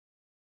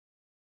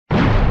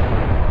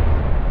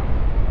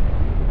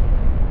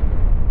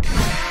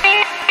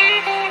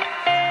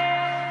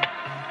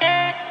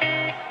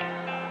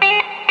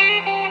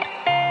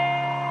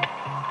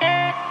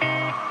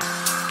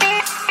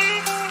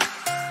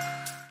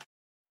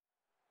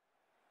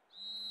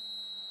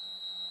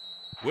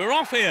We're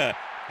off here,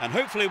 and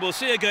hopefully we'll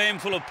see a game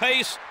full of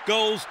pace,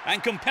 goals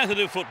and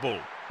competitive football.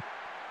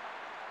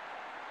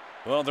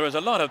 Well, there is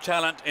a lot of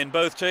talent in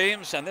both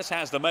teams, and this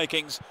has the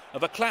makings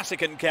of a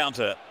classic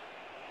encounter.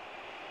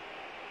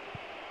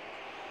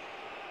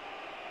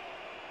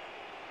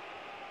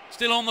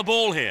 Still on the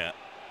ball here.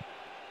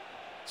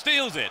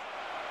 Steals it.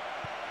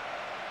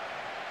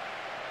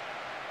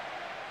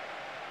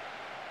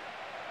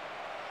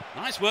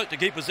 Nice work to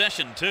keep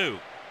possession too.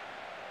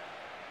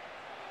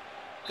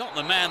 Got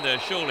the man there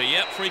surely.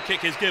 Yep, free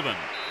kick is given.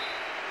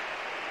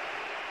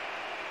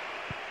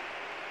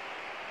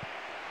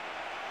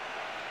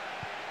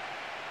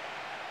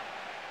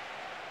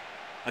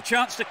 A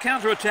chance to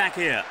counter-attack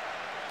here.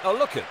 Oh,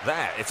 look at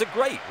that. It's a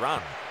great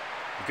run.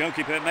 The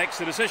goalkeeper makes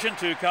the decision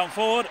to come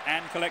forward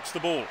and collects the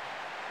ball.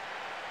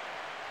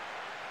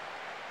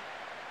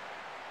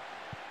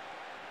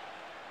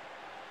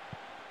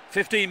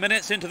 "15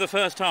 minutes into the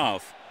first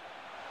half.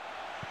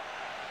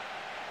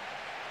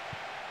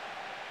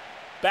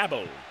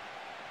 Babel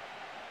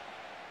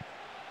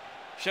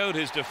showed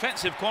his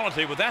defensive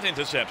quality with that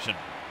interception.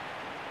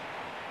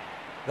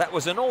 That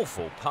was an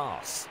awful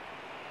pass.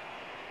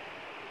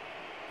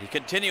 He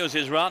continues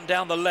his run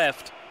down the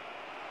left.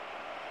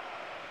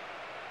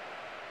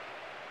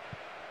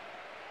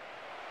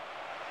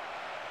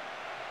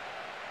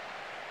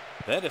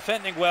 They're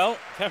defending well,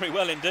 very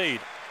well indeed.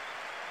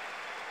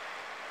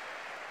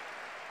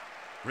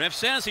 Ref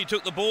says he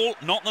took the ball,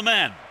 not the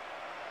man.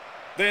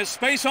 There's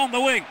space on the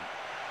wing.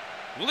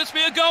 Will this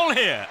be a goal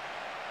here?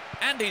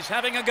 And he's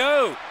having a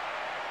go.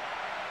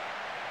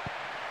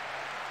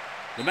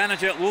 The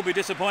manager will be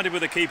disappointed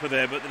with the keeper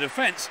there, but the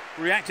defence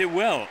reacted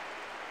well.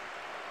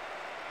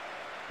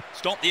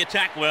 Stopped the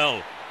attack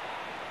well.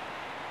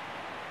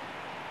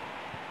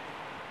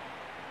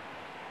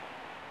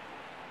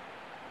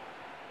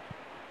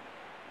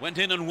 Went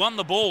in and won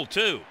the ball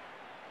too.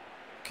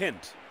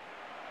 Kent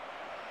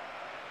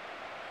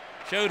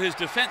showed his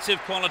defensive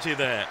quality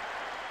there.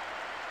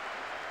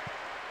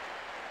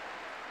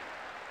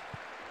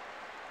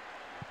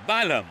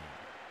 Bailam.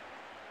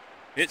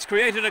 It's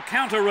created a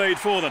counter raid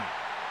for them.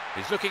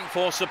 He's looking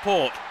for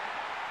support.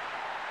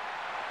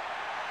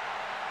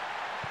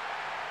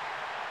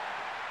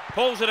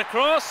 Pulls it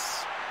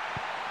across.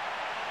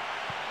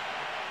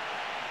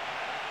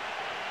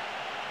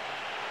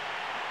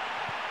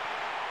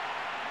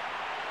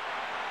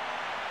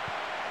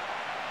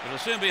 It'll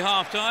soon be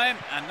half-time,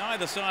 and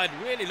neither side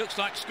really looks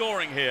like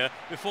scoring here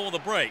before the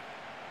break.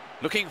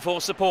 Looking for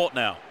support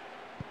now.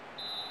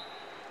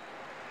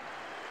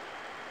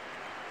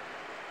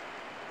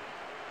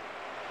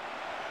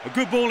 A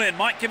good ball in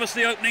might give us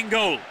the opening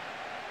goal.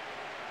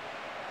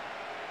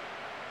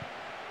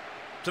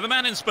 To the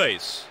man in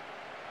space.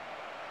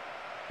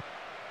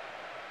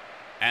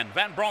 And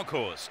Van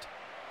Bronckhorst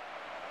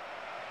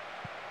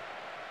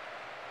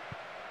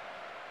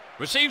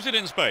receives it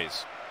in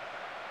space.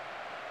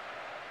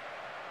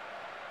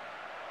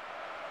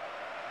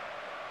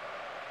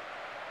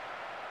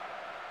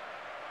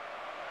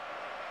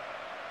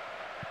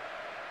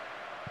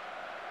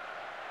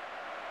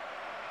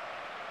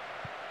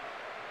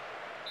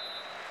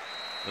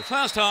 The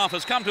first half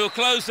has come to a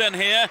close then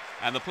here,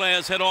 and the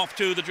players head off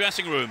to the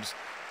dressing rooms.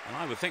 And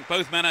I would think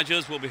both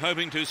managers will be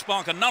hoping to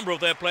spark a number of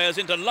their players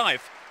into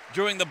life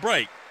during the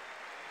break.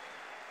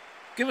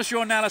 Give us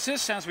your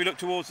analysis as we look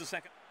towards the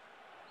second.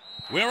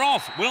 We're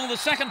off. Will the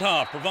second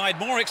half provide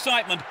more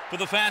excitement for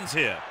the fans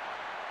here?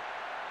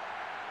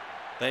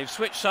 They've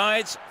switched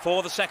sides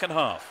for the second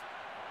half.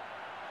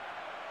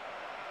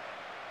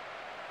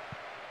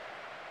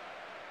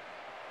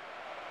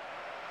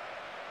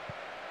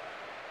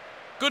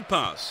 Good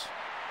pass.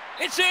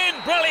 It's in!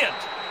 Brilliant!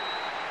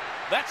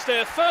 That's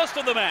their first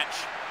of the match.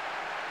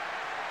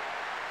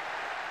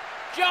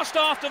 Just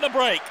after the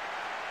break.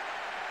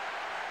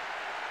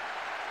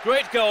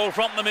 Great goal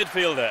from the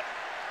midfielder.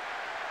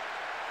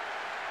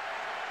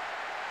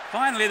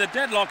 Finally, the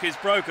deadlock is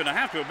broken. I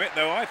have to admit,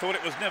 though, I thought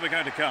it was never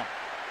going to come.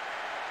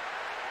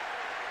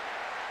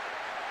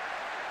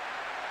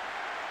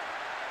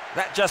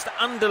 That just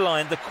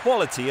underlined the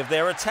quality of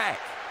their attack.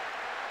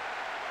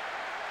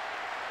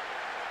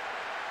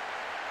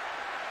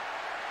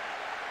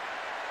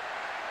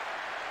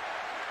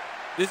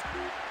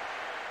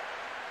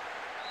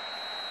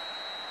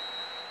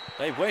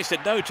 They've wasted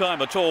no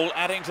time at all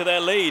adding to their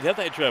lead, have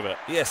they, Trevor?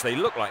 Yes, they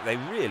look like they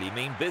really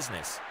mean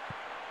business.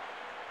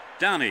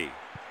 Downey.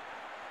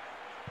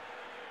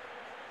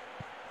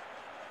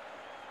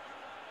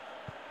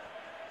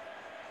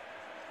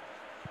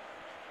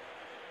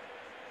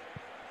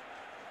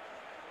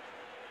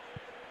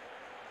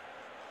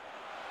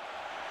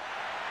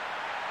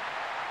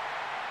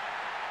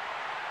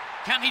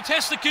 Can he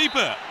test the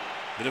keeper?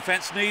 The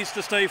defence needs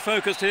to stay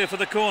focused here for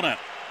the corner.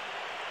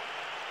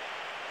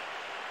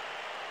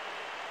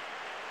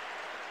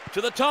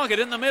 To the target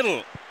in the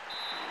middle.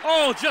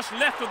 Oh, just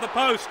left of the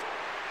post.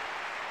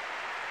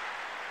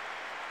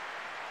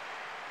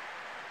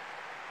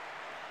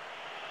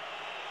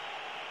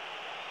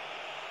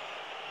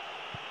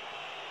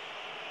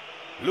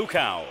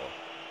 Lukau.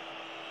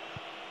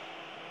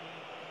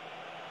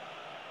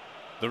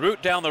 The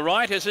route down the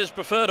right is his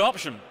preferred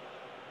option.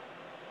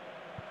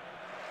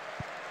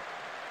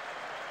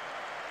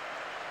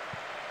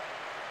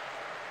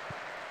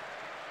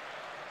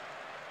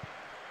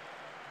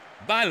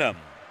 Bylum.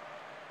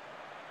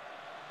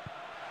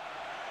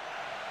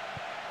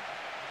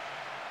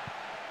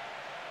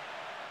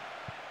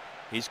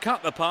 He's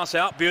cut the pass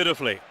out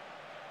beautifully.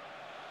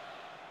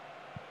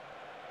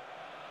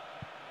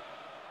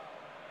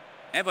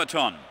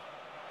 Everton.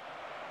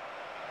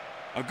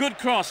 A good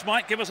cross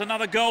might give us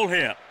another goal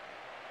here.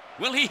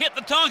 Will he hit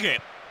the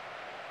target?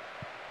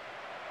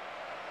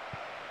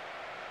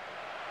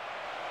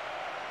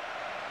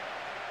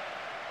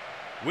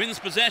 Wins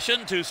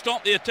possession to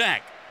stop the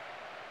attack.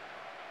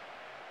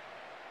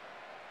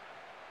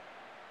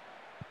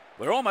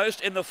 We're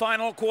almost in the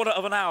final quarter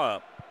of an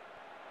hour.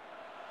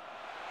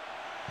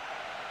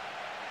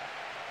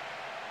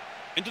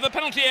 Into the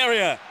penalty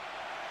area.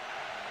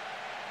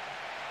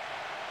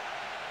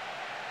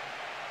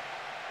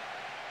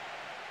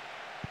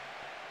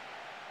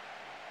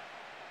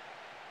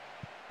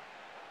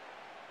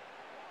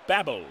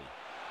 Babel.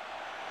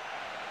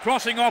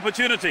 Crossing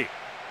opportunity.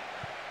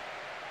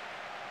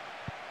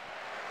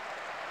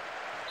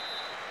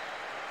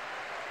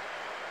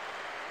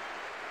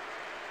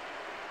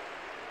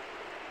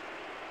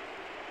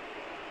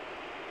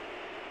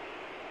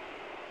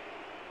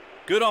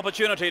 Good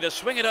opportunity to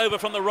swing it over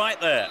from the right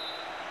there.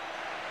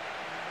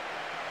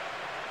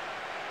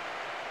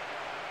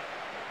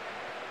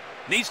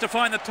 Needs to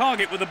find the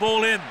target with the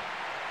ball in.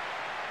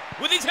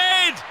 With his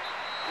head!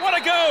 What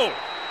a goal!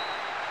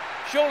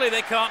 Surely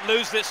they can't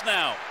lose this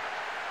now.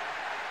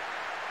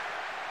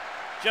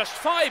 Just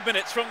 5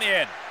 minutes from the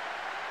end.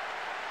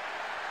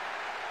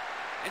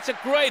 It's a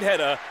great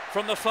header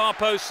from the far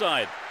post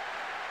side.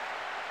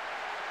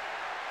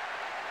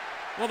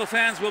 Well, the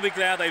fans will be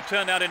glad they've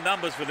turned out in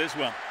numbers for this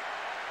one.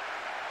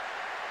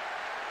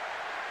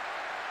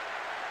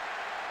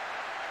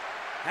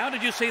 How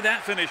did you see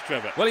that finish,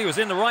 Trevor? Well, he was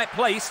in the right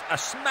place. A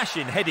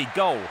smashing headed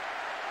goal.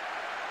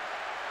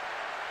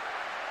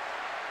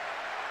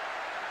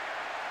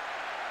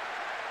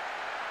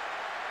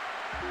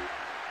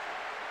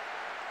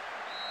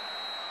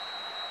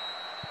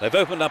 They've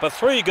opened up a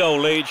 3-goal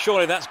lead.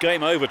 Surely that's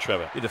game over,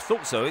 Trevor. You'd have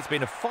thought so. It's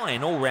been a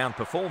fine all-round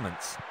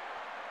performance.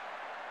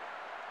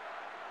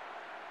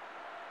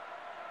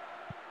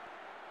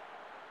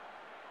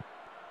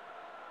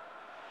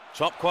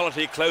 Top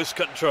quality, close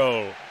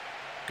control.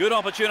 Good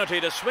opportunity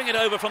to swing it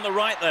over from the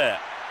right there.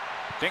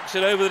 Dinks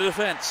it over the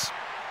defence.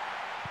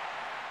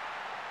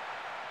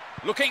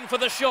 Looking for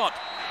the shot.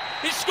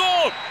 He's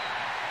scored!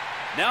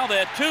 Now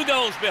they're 2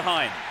 goals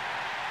behind.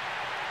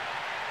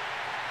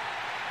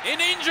 In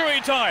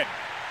injury time.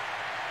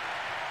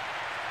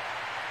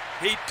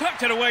 He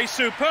tucked it away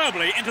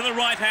superbly into the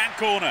right-hand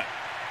corner.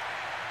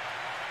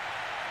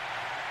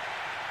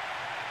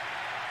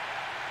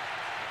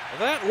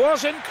 That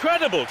was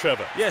incredible,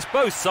 Trevor. Yes,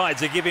 both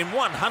sides are giving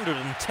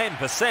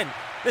 110%.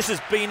 This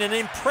has been an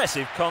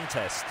impressive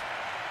contest.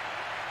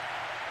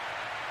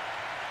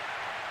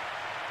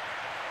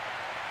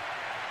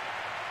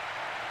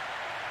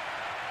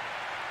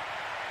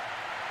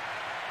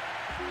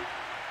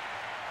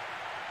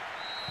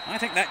 I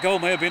think that goal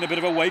may have been a bit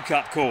of a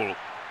wake-up call.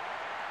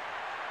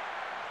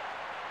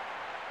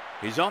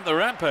 He's on the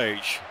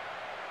rampage.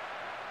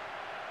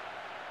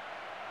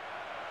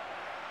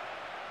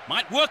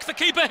 Might work the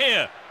keeper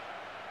here.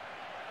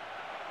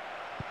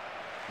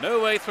 No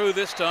way through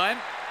this time.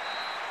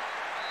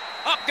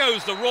 Up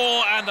goes the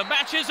roar and the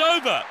match is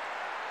over.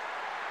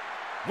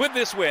 With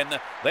this win,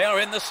 they are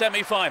in the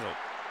semi-final.